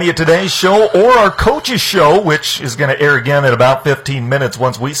missed any of today's show or our coach's show, which is going to air again in about 15 minutes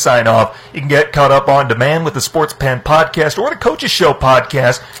once we sign off, you can get caught up on demand with the Sports Pen podcast or the Coach's Show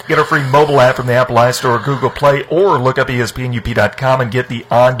podcast. Get our free mobile app from the Apple iStore or Google Play, or look up ESPNUP.com and get the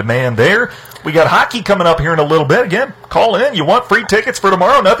on-demand there. We got hockey coming up here in a little bit. Again, call in. You want free tickets for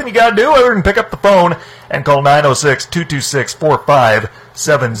tomorrow? Nothing you got to do other than pick up the phone and call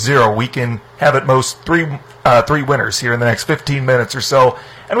 906-226-4570. We can have at most three winners here in the next 15 minutes or so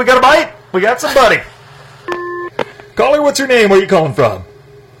And we got a bite. We got somebody. Caller, what's your name? Where are you calling from?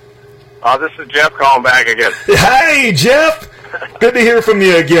 This is Jeff calling back again. Hey, Jeff. Good to hear from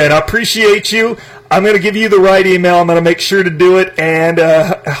you again. I appreciate you. I'm going to give you the right email. I'm going to make sure to do it, and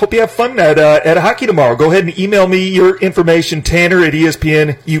I hope you have fun at hockey tomorrow. Go ahead and email me your information, Tanner at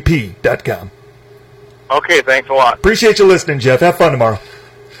ESPNUP.com. Okay, thanks a lot. Appreciate you listening, Jeff. Have fun tomorrow.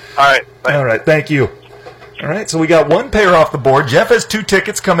 All right. Thanks. All right, thank you. All right, so we got one pair off the board. Jeff has 2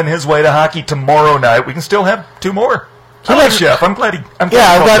 tickets coming his way to hockey tomorrow night. We can still have 2 more. I like Jeff. I'm glad he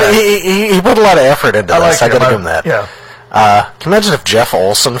put a lot of effort into this. I got to give him that. Yeah. Can you imagine if Jeff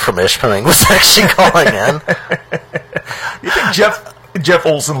Olson from Ishpeming was actually calling in? You think Jeff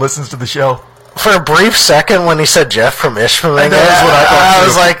Olson listens to the show? For a brief second, when he said Jeff from Ishpeming, that's what I thought. I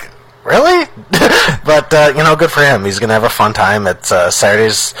was like, really? But good for him. He's gonna have a fun time at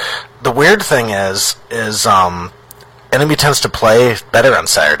Saturdays. The weird thing is Enemy tends to play better on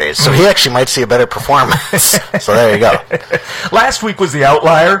Saturdays, so he actually might see a better performance. So there you go. Last week was the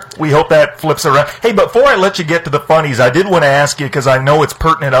outlier. We hope that flips around. Hey, before I let you get to the funnies, I did want to ask you, because I know it's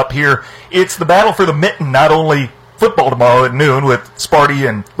pertinent up here, it's the battle for the mitten, not only football tomorrow at noon with Sparty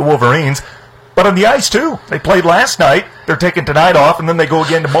and the Wolverines, but on the ice, too. They played last night, they're taking tonight off, and then they go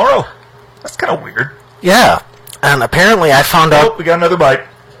again tomorrow. That's kind of weird. Yeah, and apparently I found out... Oh, we got another bite.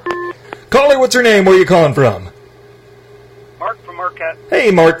 Caller, what's her name? Where are you calling from? Mark from Marquette.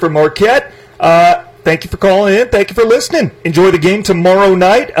 Hey, Mark from Marquette. Thank you for calling in. Thank you for listening. Enjoy the game tomorrow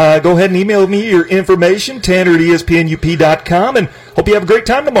night. Go ahead and email me your information, Tanner at ESPNUP.com, and hope you have a great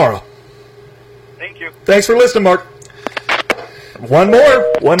time tomorrow. Thank you. Thanks for listening, Mark. One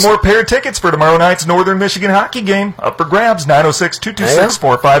more pair of tickets for tomorrow night's Northern Michigan hockey game. Up for grabs,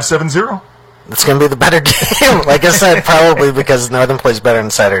 906-226-4570. It's going to be the better game. Like I said, probably because Northern plays better on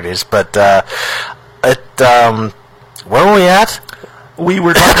Saturdays. But where were we at? We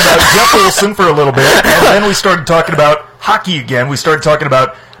were talking about Jeff Olson for a little bit, and then we started talking about hockey again. We started talking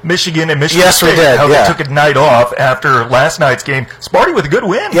about Michigan and Michigan State, how they took a night off after last night's game. Sparty with a good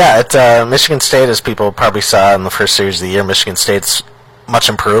win. Yeah, Michigan State, as people probably saw in the first series of the year, Michigan State's much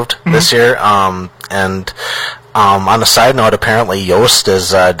improved this year. On a side note, apparently Yost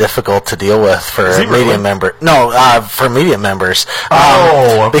is difficult to deal with for media members. No, for media members.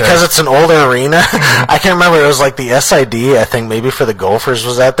 Okay. Because it's an older arena. I can't remember. It was like the SID, I think maybe for the Gophers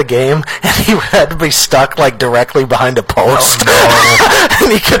was at the game, and he had to be stuck like directly behind a post. Oh, no.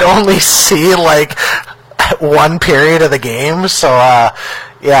 And he could only see like one period of the game. So,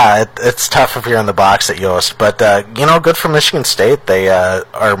 yeah, it's tough if you're in the box at Yost. But, good for Michigan State. They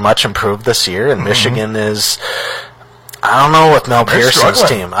are much improved this year, and Michigan is, I don't know, with Mel Pearson's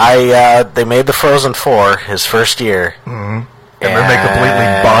team. They made the Frozen Four his first year. And then they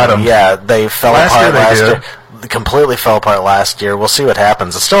completely bottomed. Yeah, they fell apart last year. They completely fell apart last year. We'll see what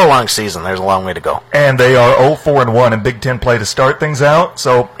happens. It's still a long season. There's a long way to go. And they are 0-4-1 in Big Ten play to start things out.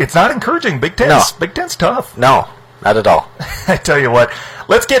 So it's not encouraging. Big Ten's tough. No, not at all. I tell you what.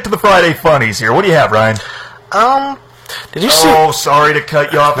 Let's get to the Friday funnies here. What do you have, Ryan? Did you see? Oh, sorry to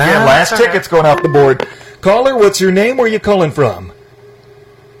cut you off again. Last ticket's going off the board. Caller, what's your name? Where are you calling from?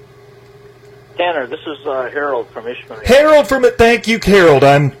 Tanner, this is Harold from Ishmael. Harold from it. Thank you, Harold.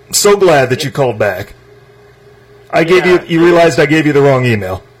 I'm so glad that you called back. You realized I gave you the wrong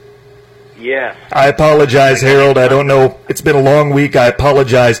email. Yeah. I apologize, Harold. I don't know. It's been a long week. I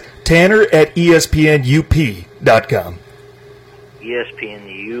apologize. Tanner at ESPNUP.com.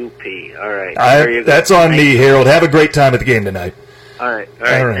 ESPNUP. All right. There you go. That's on me, Harold. Have a great time at the game tonight. All right.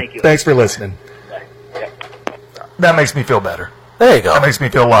 Thank you. Thanks for listening. Yeah. That makes me feel better. There you go. That makes me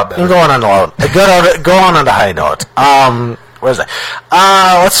feel a lot better. Go on on a high note. Where's that?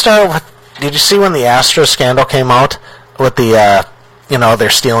 Let's start with. Did you see when the Astros scandal came out with the, they're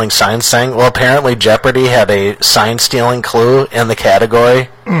stealing signs thing? Well, apparently Jeopardy had a sign-stealing clue in the category,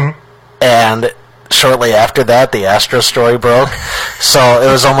 and shortly after that, the Astros story broke. So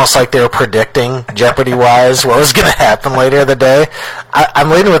it was almost like they were predicting, Jeopardy-wise, what was going to happen later in the day. I'm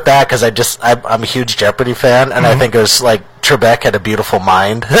leading with that because I'm a huge Jeopardy fan, and I think it was like Trebek had a beautiful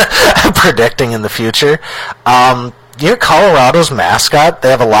mind predicting in the future. Colorado's mascot, they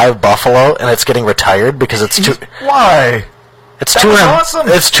have a live buffalo, and it's getting retired because it's too... Why? Awesome.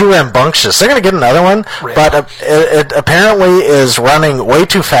 It's too rambunctious. They're going to get another one, but it apparently is running way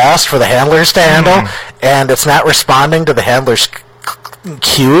too fast for the handlers to handle, and it's not responding to the handlers'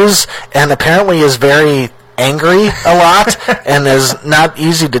 cues, and apparently is very angry a lot and is not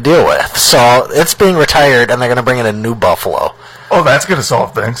easy to deal with. So it's being retired, and they're going to bring in a new buffalo. Oh, that's going to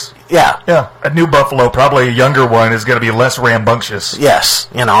solve things. Yeah. Yeah, a new buffalo, probably a younger one, is going to be less rambunctious. Yes.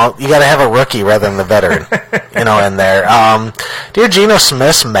 You got to have a rookie rather than the veteran, in there. Dear Geno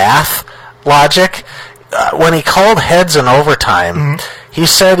Smith's math logic, when he called heads in overtime, he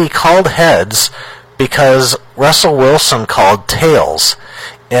said he called heads because Russell Wilson called tails.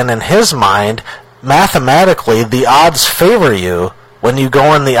 And in his mind, mathematically, the odds favor you when you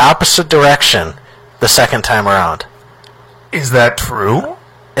go in the opposite direction the second time around. Is that true?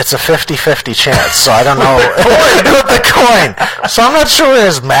 It's a 50-50 chance, so I don't know. With the coin. So I'm not sure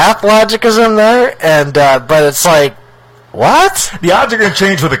his math logic is in there, and but it's like, what? The odds are going to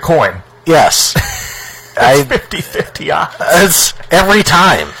change with a coin. Yes. It's 50-50 odds. It's every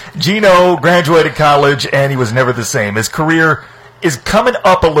time. Geno graduated college, and he was never the same. His career is coming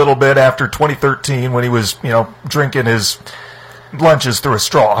up a little bit after 2013 when he was, drinking his lunches through a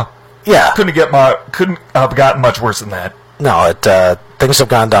straw. Yeah. Couldn't have gotten much worse than that. No, things have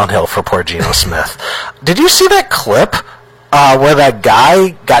gone downhill for poor Geno Smith. Did you see that clip where that guy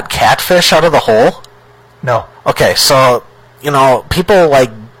got catfish out of the hole? No. Okay, so, people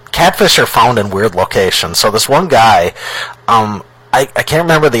catfish are found in weird locations. So this one guy, I can't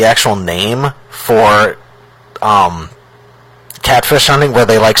remember the actual name for catfish hunting where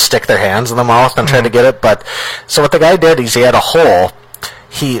they stick their hands in the mouth and try to get it. But so what the guy did is he had a hole.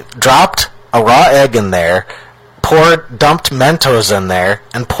 He dropped a raw egg in there, dumped Mentos in there,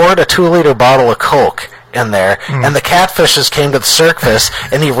 and poured a 2-liter bottle of Coke in there. And the catfishes came to the surface,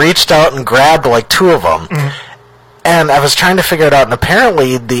 and he reached out and grabbed 2 of them. And I was trying to figure it out, and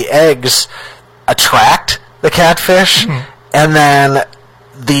apparently the eggs attract the catfish, and then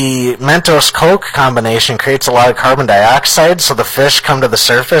the Mentos Coke combination creates a lot of carbon dioxide, so the fish come to the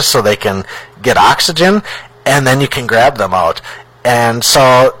surface so they can get oxygen, and then you can grab them out. And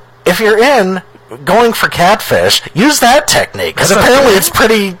so if you're going for catfish, use that technique, because apparently it's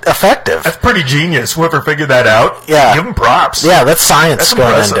pretty effective. That's pretty genius. Whoever figured that out, yeah. Give them props. Yeah, that's science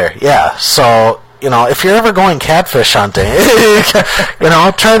going in there. Yeah, so... if you're ever going catfish hunting,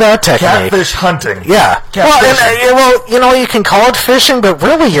 try that technique. Catfish hunting. Yeah. You can call it fishing, but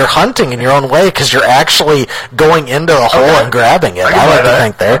really you're hunting in your own way because you're actually going into the hole and grabbing it. I like to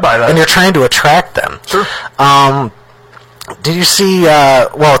think there. And you're trying to attract them. Sure. Did you see,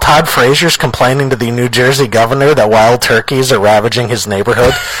 Todd Frazier's complaining to the New Jersey governor that wild turkeys are ravaging his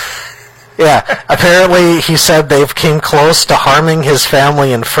neighborhood? Yeah, apparently he said they've came close to harming his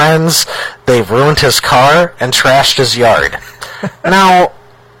family and friends, they've ruined his car, and trashed his yard. Now,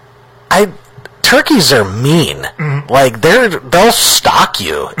 turkeys are mean. They'll stalk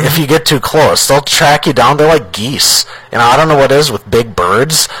you if you get too close. They'll track you down. They're like geese. I don't know what it is with big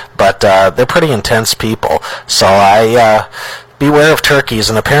birds, but they're pretty intense people. So beware of turkeys,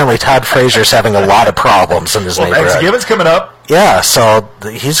 and apparently Todd Frazier's having a lot of problems in his neighborhood. Thanksgiving's coming up. Yeah, so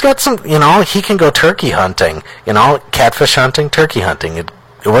he's got some, he can go turkey hunting, catfish hunting, turkey hunting. It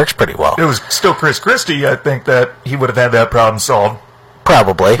works pretty well. It was still Chris Christie, I think, that he would have had that problem solved.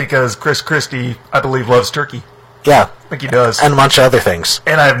 Probably. Because Chris Christie, I believe, loves turkey. Yeah. I think he does. And a bunch of other things.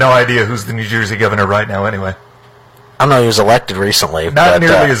 And I have no idea who's the New Jersey governor right now anyway. I know he was elected recently. Not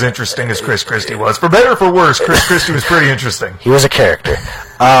nearly as interesting as Chris Christie was. For better or for worse, Chris Christie was pretty interesting. He was a character.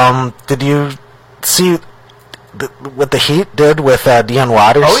 Did you see what the Heat did with Deion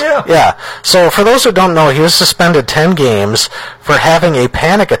Waters? Oh, yeah. Yeah. So for those who don't know, he was suspended 10 games for having a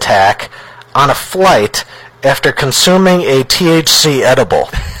panic attack on a flight after consuming a THC edible.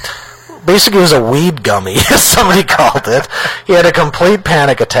 Basically, it was a weed gummy, as somebody called it. He had a complete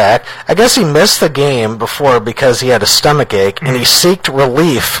panic attack. I guess he missed the game before because he had a stomach ache, and he sought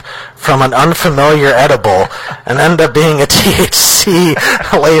relief from an unfamiliar edible and ended up being a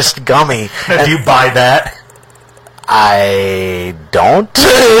THC-laced gummy. Do you buy that? I don't,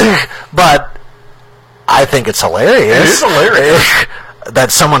 but I think it's hilarious. It is hilarious.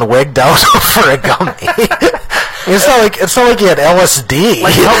 That someone wigged out for a gummy. It's not like he had LSD.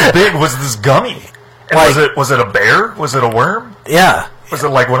 How big was this gummy? And was it a bear? Was it a worm? Yeah. Was it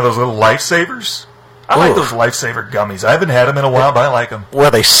like one of those little lifesavers? I like those lifesaver gummies. I haven't had them in a while, but I like them. Were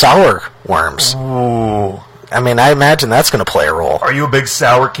they sour worms? Ooh. I mean, I imagine that's going to play a role. Are you a big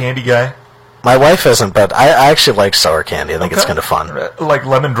sour candy guy? My wife isn't, but I actually like sour candy. I think it's kind of fun. Like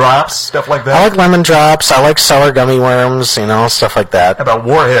lemon drops, stuff like that? I like lemon drops. I like sour gummy worms, stuff like that. How about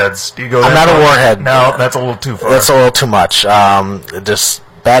warheads? Do you go? I'm not a warhead. No, that's a little too far. That's a little too much. Just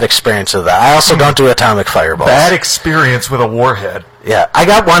bad experience with that. I also don't do atomic fireballs. Bad experience with a warhead. Yeah, I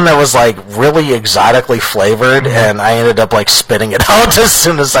got one that was like really exotically flavored, and I ended up like spitting it out as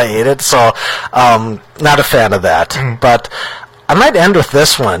soon as I ate it. So, not a fan of that. But I might end with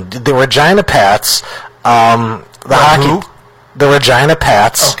this one: the Regina Pats. Hockey. The Regina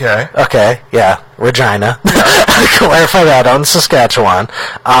Pats. Okay, yeah, Regina. Clarify that, out in Saskatchewan.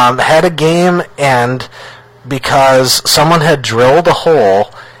 Had a game end because someone had drilled a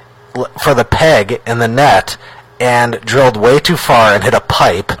hole for the peg in the net and drilled way too far and hit a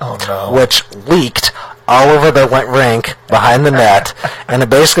pipe, which leaked all over the rink behind the net, and it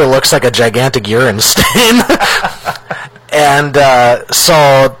basically looks like a gigantic urine stain. And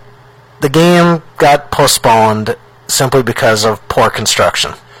so the game got postponed simply because of poor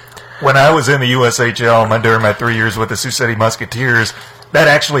construction. When I was in the USHL during my 3 years with the Sioux City Musketeers, that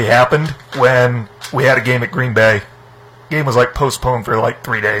actually happened when we had a game at Green Bay. Game was like postponed for like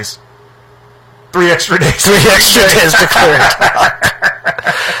 3 days. 3 extra days. 3 extra days to clear it.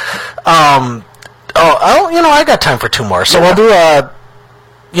 I got time for 2 more. So we'll do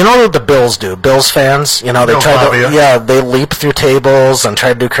you know what the Bills do? Bills fans, they try to, they leap through tables and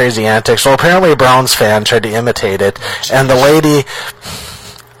try to do crazy antics. Well, apparently a Browns fan tried to imitate it, and the lady,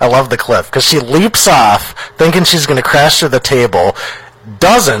 I love the clip, because she leaps off thinking she's going to crash through the table,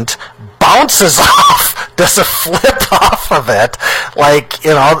 doesn't, bounces off, does a flip off of it,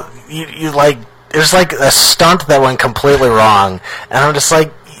 there's like a stunt that went completely wrong, and I'm just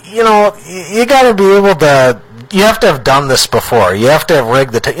like, you got to be able to. You have to have done this before. You have to have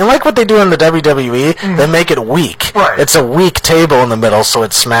rigged the table. You like what they do in the WWE? They make it weak. Right. It's a weak table in the middle, so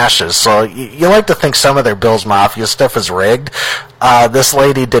it smashes. So you like to think some of their Bills Mafia stuff is rigged. This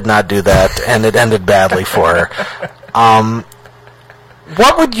lady did not do that, and it ended badly for her.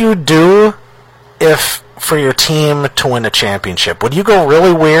 What would you do if for your team to win a championship? Would you go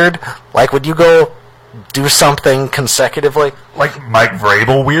really weird? Like, would you go do something consecutively? Like Mike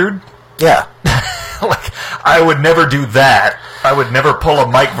Vrabel weird? Yeah. I would never do that. I would never pull a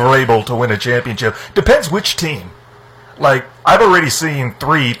Mike Vrabel to win a championship. Depends which team. I've already seen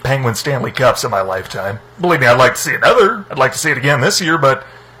 3 Penguin Stanley Cups in my lifetime. Believe me, I'd like to see another. I'd like to see it again this year, but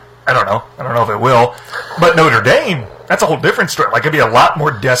I don't know. I don't know if it will. But Notre Dame, that's a whole different story. I'd be a lot more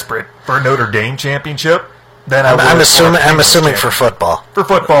desperate for a Notre Dame championship than I would. I'm assuming for football. For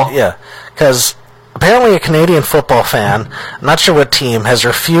football. Yeah, because apparently a Canadian football fan, I'm not sure what team, has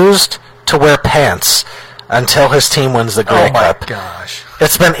refused to wear pants until his team wins the Grey Cup. Oh my gosh.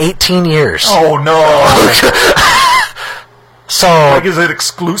 It's been 18 years. Oh no. So is it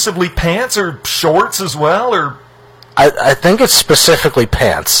exclusively pants or shorts as well, or I think it's specifically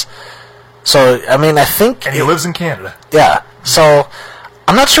pants. So I think and he lives in Canada. Yeah. So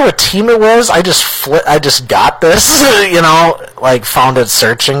I'm not sure what team it was. I just got this, found it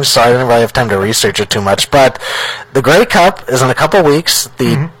searching, so I didn't really have time to research it too much. But the Grey Cup is in a couple weeks.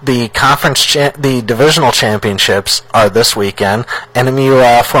 The conference, the divisional championships are this weekend.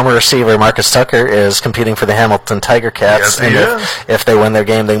 NMU former receiver Marcus Tucker is competing for the Hamilton Tiger Cats. Yes, he is. If they win their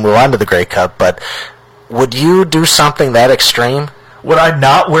game, they move on to the Grey Cup. But would you do something that extreme? Would I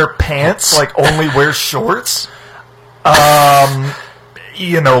not wear pants? Only wear shorts?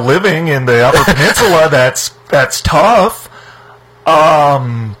 Living in the Upper Peninsula, that's tough.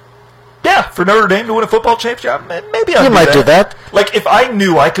 Yeah, for Notre Dame to win a football championship, maybe I'd do that. If I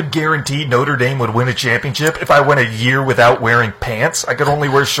knew I could guarantee Notre Dame would win a championship, if I went a year without wearing pants, I could only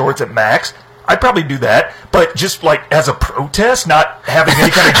wear shorts at max, I'd probably do that. But just, as a protest, not having any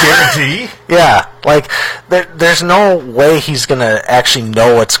kind of guarantee. Yeah, there's no way he's going to actually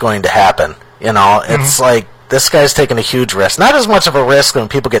know what's going to happen. It's this guy's taking a huge risk. Not as much of a risk when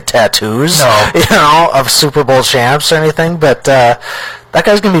people get tattoos, of Super Bowl champs or anything, but that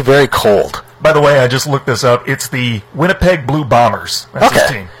guy's going to be very cold. By the way, I just looked this up. It's the Winnipeg Blue Bombers. That's his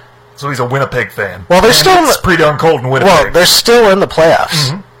team. So he's a Winnipeg fan. Well, they're still it's pretty darn cold in Winnipeg. Well, they're still in the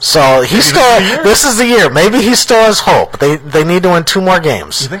playoffs. So this is the year. Maybe he still has hope. They need to win 2 more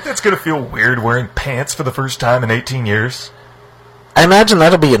games. You think that's going to feel weird wearing pants for the first time in 18 years? I imagine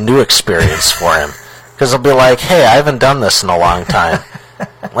that'll be a new experience for him. Because he'll be like, hey, I haven't done this in a long time.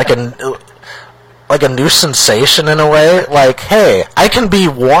 like a new sensation in a way. Hey, I can be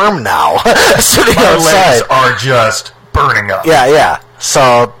warm now. Sitting My outside. legs are just burning up. Yeah.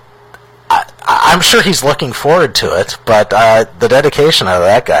 So I'm sure he's looking forward to it, but the dedication out of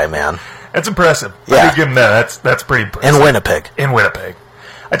that guy, man. That's impressive. Yeah. I give him that. That's pretty impressive. In Winnipeg.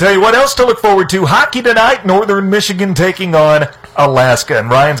 I tell you what else to look forward to. Hockey tonight, Northern Michigan taking on Alaska. And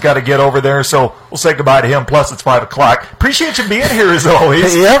Ryan's got to get over there, so we'll say goodbye to him. Plus, it's 5 o'clock. Appreciate you being here, as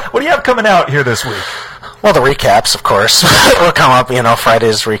always. Yep. What do you have coming out here this week? Well, the recaps, of course, will come up.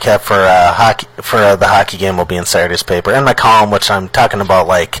 Friday's recap for the hockey game will be in Saturday's paper, and my column, which I'm talking about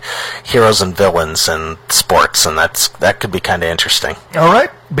like heroes and villains in sports, and that could be kind of interesting. All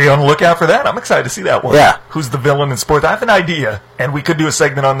right, be on the lookout for that. I'm excited to see that one. Yeah, who's the villain in sports? I have an idea, and we could do a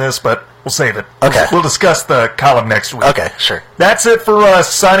segment on this, but we'll save it. Okay, we'll discuss the column next week. Okay, sure. That's it for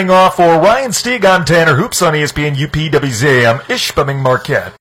us. Signing off for Ryan Stieg, I'm Tanner Hoops on ESPN UPWZAM, Ishpeming Marquette.